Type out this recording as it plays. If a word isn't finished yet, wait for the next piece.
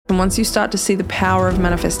once you start to see the power of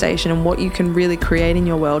manifestation and what you can really create in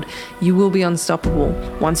your world, you will be unstoppable.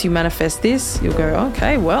 Once you manifest this, you'll go,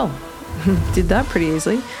 okay, well, did that pretty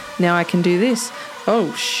easily. Now I can do this.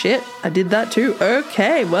 Oh shit, I did that too.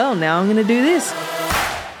 Okay, well, now I'm going to do this.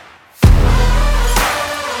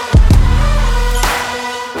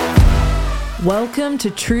 Welcome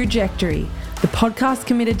to Trujectory, the podcast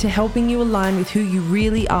committed to helping you align with who you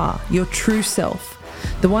really are, your true self.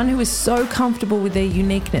 The one who is so comfortable with their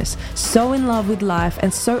uniqueness, so in love with life,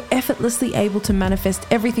 and so effortlessly able to manifest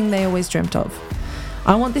everything they always dreamt of.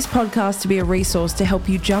 I want this podcast to be a resource to help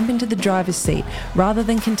you jump into the driver's seat rather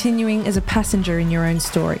than continuing as a passenger in your own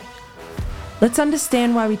story. Let's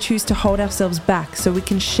understand why we choose to hold ourselves back so we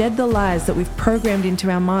can shed the lies that we've programmed into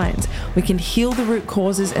our minds. We can heal the root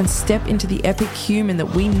causes and step into the epic human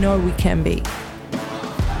that we know we can be.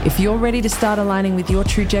 If you're ready to start aligning with your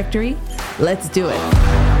trajectory, let's do it.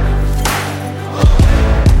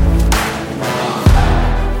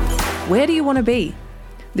 Where do you want to be?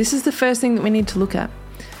 This is the first thing that we need to look at.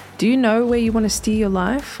 Do you know where you want to steer your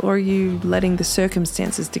life, or are you letting the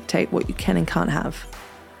circumstances dictate what you can and can't have?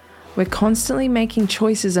 We're constantly making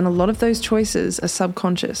choices, and a lot of those choices are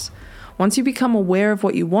subconscious. Once you become aware of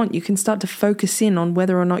what you want, you can start to focus in on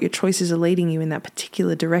whether or not your choices are leading you in that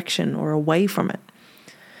particular direction or away from it.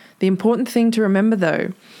 The important thing to remember,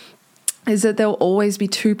 though, is that there will always be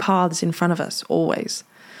two paths in front of us, always.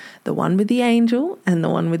 The one with the angel and the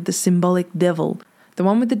one with the symbolic devil. The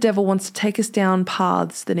one with the devil wants to take us down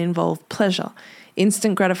paths that involve pleasure,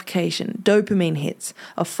 instant gratification, dopamine hits,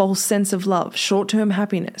 a false sense of love, short-term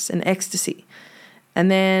happiness, and ecstasy,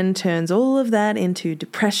 and then turns all of that into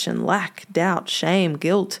depression, lack, doubt, shame,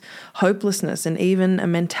 guilt, hopelessness, and even a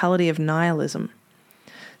mentality of nihilism.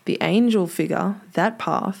 The angel figure, that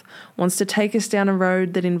path, wants to take us down a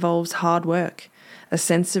road that involves hard work, a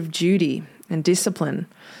sense of duty and discipline,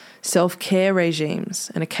 self-care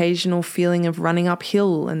regimes, an occasional feeling of running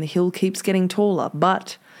uphill and the hill keeps getting taller,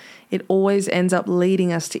 but it always ends up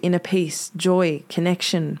leading us to inner peace, joy,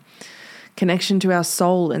 connection to our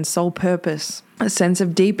soul and soul purpose, a sense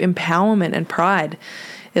of deep empowerment and pride.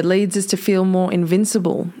 It leads us to feel more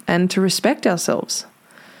invincible and to respect ourselves.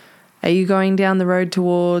 Are you going down the road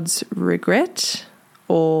towards regret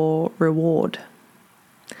or reward?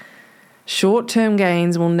 Short-term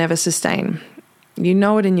gains will never sustain. You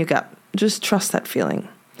know it in your gut. Just trust that feeling.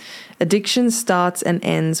 Addiction starts and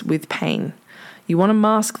ends with pain. You want to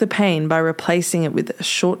mask the pain by replacing it with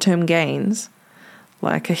short-term gains,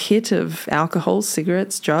 like a hit of alcohol,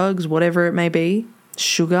 cigarettes, drugs, whatever it may be,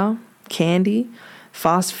 sugar, candy,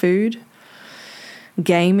 fast food,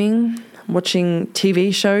 gaming, watching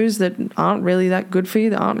TV shows that aren't really that good for you,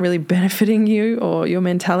 that aren't really benefiting you or your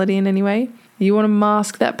mentality in any way. You want to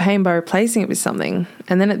mask that pain by replacing it with something.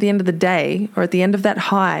 And then at the end of the day, or at the end of that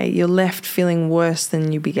high, you're left feeling worse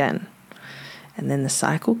than you began. And then the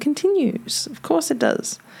cycle continues. Of course it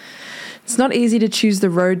does. It's not easy to choose the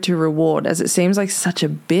road to reward, as it seems like such a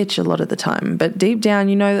bitch a lot of the time. But deep down,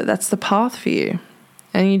 you know that that's the path for you.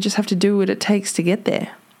 And you just have to do what it takes to get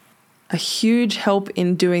there. A huge help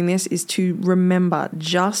in doing this is to remember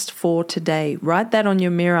just for today. Write that on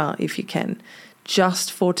your mirror if you can.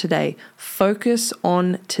 Just for today. Focus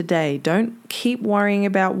on today. Don't keep worrying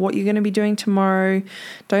about what you're going to be doing tomorrow.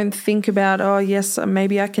 Don't think about, oh yes,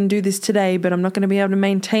 maybe I can do this today, but I'm not going to be able to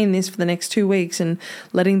maintain this for the next 2 weeks, and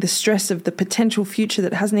letting the stress of the potential future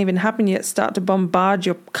that hasn't even happened yet start to bombard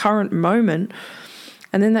your current moment.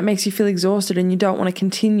 And then that makes you feel exhausted and you don't want to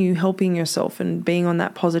continue helping yourself and being on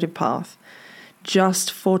that positive path.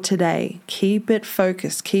 Just for today. Keep it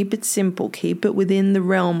focused. Keep it simple. Keep it within the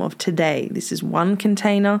realm of today. This is one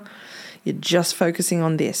container. You're just focusing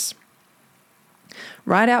on this.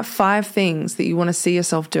 Write out 5 things that you want to see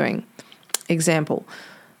yourself doing. Example,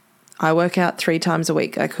 I work out 3 times a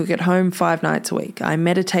week. I cook at home 5 nights a week. I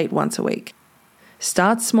meditate once a week.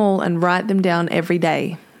 Start small and write them down every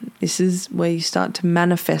day. This is where you start to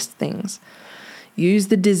manifest things. Use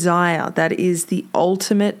the desire. That is the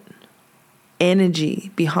ultimate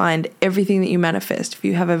energy behind everything that you manifest. If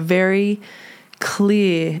you have a very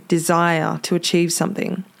clear desire to achieve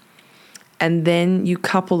something, and then you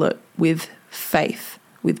couple it with faith,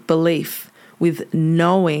 with belief, with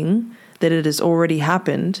knowing that it has already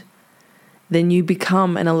happened, then you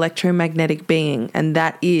become an electromagnetic being, and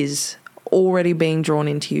that is already being drawn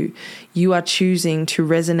into you. You are choosing to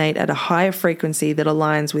resonate at a higher frequency that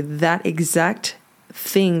aligns with that exact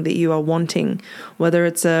thing that you are wanting, whether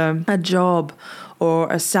it's a job or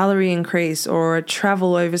a salary increase or a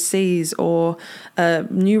travel overseas or a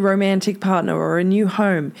new romantic partner or a new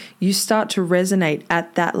home. You start to resonate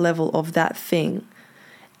at that level of that thing.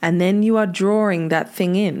 And then you are drawing that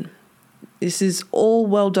thing in. This is all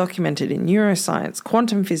well documented in neuroscience,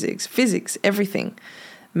 quantum physics, everything.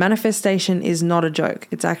 Manifestation is not a joke.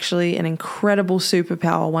 It's actually an incredible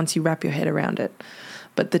superpower once you wrap your head around it.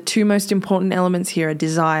 But the two most important elements here are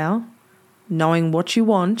desire, knowing what you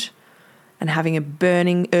want, and having a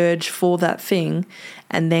burning urge for that thing,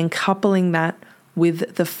 and then coupling that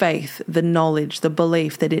with the faith, the knowledge, the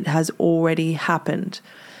belief that it has already happened.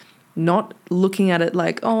 Not looking at it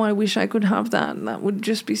like, oh, I wish I could have that. That would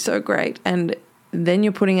just be so great. And then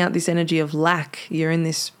you're putting out this energy of lack. You're in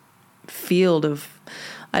this field of,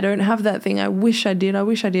 I don't have that thing. I wish I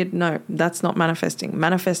did. No, that's not manifesting.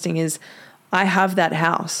 Manifesting is, I have that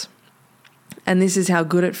house. And this is how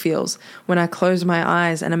good it feels. When I close my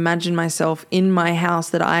eyes and imagine myself in my house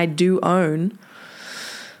that I do own,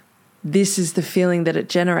 this is the feeling that it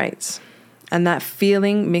generates. And that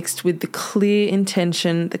feeling mixed with the clear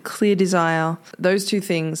intention, the clear desire, those two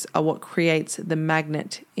things are what creates the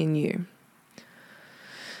magnet in you.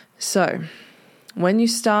 So when you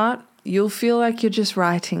start, you'll feel like you're just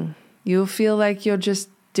writing. You'll feel like you're just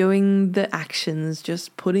doing the actions,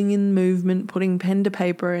 just putting in movement, putting pen to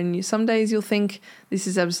paper. And some days you'll think this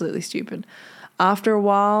is absolutely stupid. After a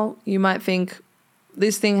while, you might think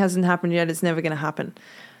this thing hasn't happened yet. It's never going to happen.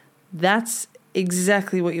 That's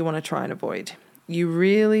exactly what you want to try and avoid. You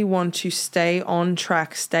really want to stay on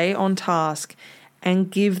track, stay on task, and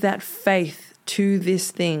give that faith to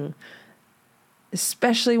this thing,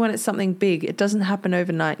 especially when it's something big. It doesn't happen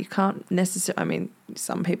overnight. You can't necessarily,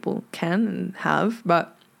 some people can and have,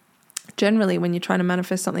 but generally when you're trying to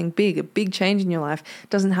manifest something big, a big change in your life, it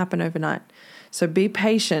doesn't happen overnight. So be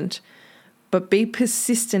patient, but be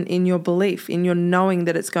persistent in your belief, in your knowing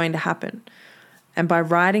that it's going to happen. And by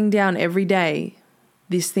writing down every day,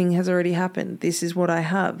 this thing has already happened. This is what I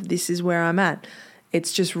have. This is where I'm at.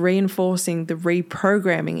 It's just reinforcing the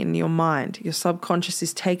reprogramming in your mind. Your subconscious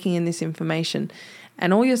is taking in this information.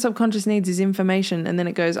 And all your subconscious needs is information. And then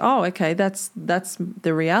it goes, oh, okay, that's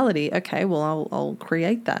the reality. Okay, well, I'll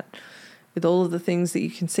create that. With all of the things that you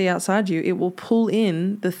can see outside you, it will pull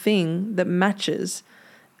in the thing that matches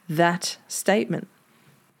that statement.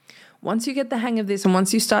 Once you get the hang of this and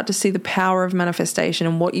once you start to see the power of manifestation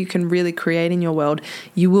and what you can really create in your world,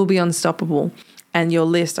 you will be unstoppable. And your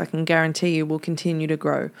list, I can guarantee you, will continue to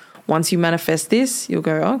grow. Once you manifest this, you'll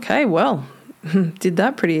go, okay, well, did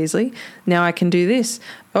that pretty easily. Now I can do this.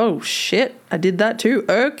 Oh, shit, I did that too.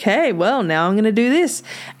 Okay, well, now I'm going to do this.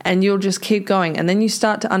 And you'll just keep going. And then you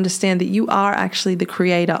start to understand that you are actually the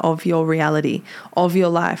creator of your reality, of your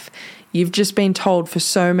life. You've just been told for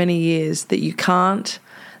so many years that you can't,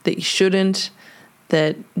 that you shouldn't,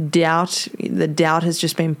 that the doubt has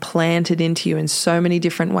just been planted into you in so many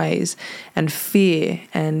different ways, and fear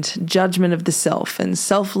and judgment of the self and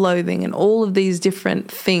self-loathing and all of these different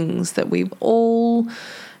things that we've all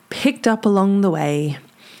picked up along the way.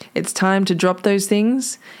 It's time to drop those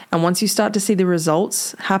things. And once you start to see the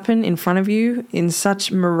results happen in front of you in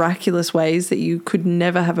such miraculous ways that you could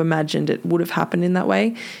never have imagined it would have happened in that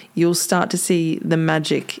way, you'll start to see the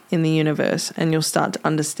magic in the universe and you'll start to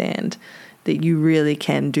understand that you really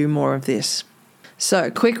can do more of this.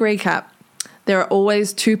 So, quick recap. There are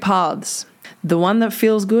always two paths. The one that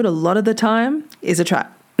feels good a lot of the time is a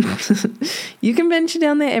trap. You can venture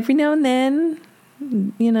down there every now and then,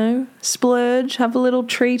 splurge, have a little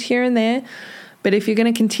treat here and there. But if you're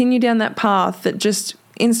going to continue down that path that just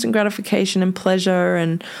instant gratification and pleasure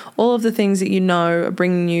and all of the things that you know are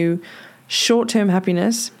bringing you short-term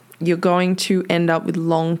happiness, you're going to end up with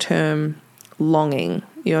long-term longing.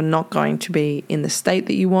 You're not going to be in the state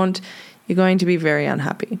that you want. You're going to be very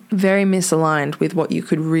unhappy, very misaligned with what you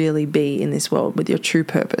could really be in this world, with your true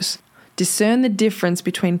purpose. Discern the difference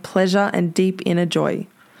between pleasure and deep inner joy.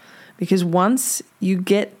 Because once you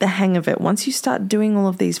get the hang of it, once you start doing all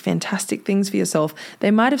of these fantastic things for yourself,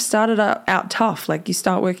 they might have started out tough, like you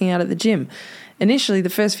start working out at the gym. Initially, the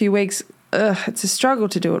first few weeks, it's a struggle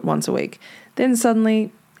to do it once a week. Then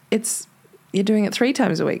suddenly you're doing it 3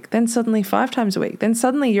 times a week, then suddenly 5 times a week, then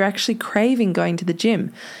suddenly you're actually craving going to the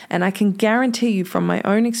gym. And I can guarantee you from my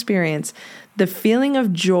own experience, the feeling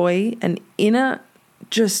of joy and inner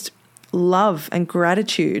just love and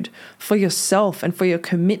gratitude for yourself and for your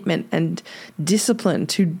commitment and discipline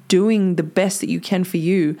to doing the best that you can for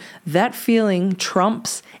you, that feeling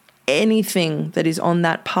trumps anything that is on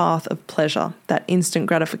that path of pleasure, that instant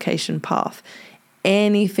gratification path.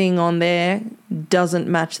 Anything on there doesn't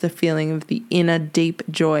match the feeling of the inner deep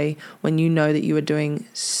joy when you know that you are doing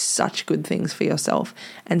such good things for yourself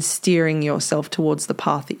and steering yourself towards the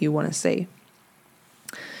path that you want to see.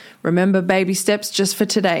 Remember, baby steps just for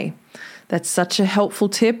today. That's such a helpful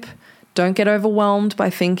tip Don't get overwhelmed by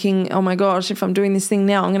thinking, oh my gosh, if I'm doing this thing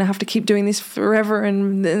now, I'm going to have to keep doing this forever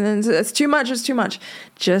and it's too much, it's too much.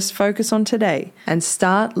 Just focus on today and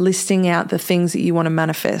start listing out the things that you want to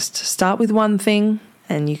manifest. Start with one thing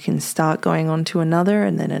and you can start going on to another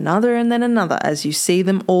and then another and then another as you see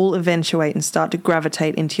them all eventuate and start to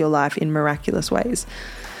gravitate into your life in miraculous ways.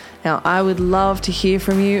 Now, I would love to hear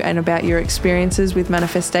from you and about your experiences with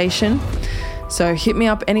manifestation. So hit me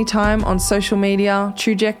up anytime on social media,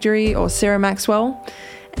 Trajectory or Sarah Maxwell,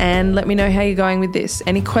 and let me know how you're going with this.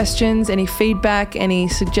 Any questions, any feedback, any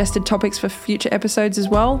suggested topics for future episodes as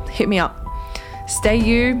well, hit me up. Stay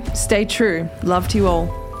you, stay true. Love to you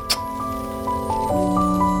all.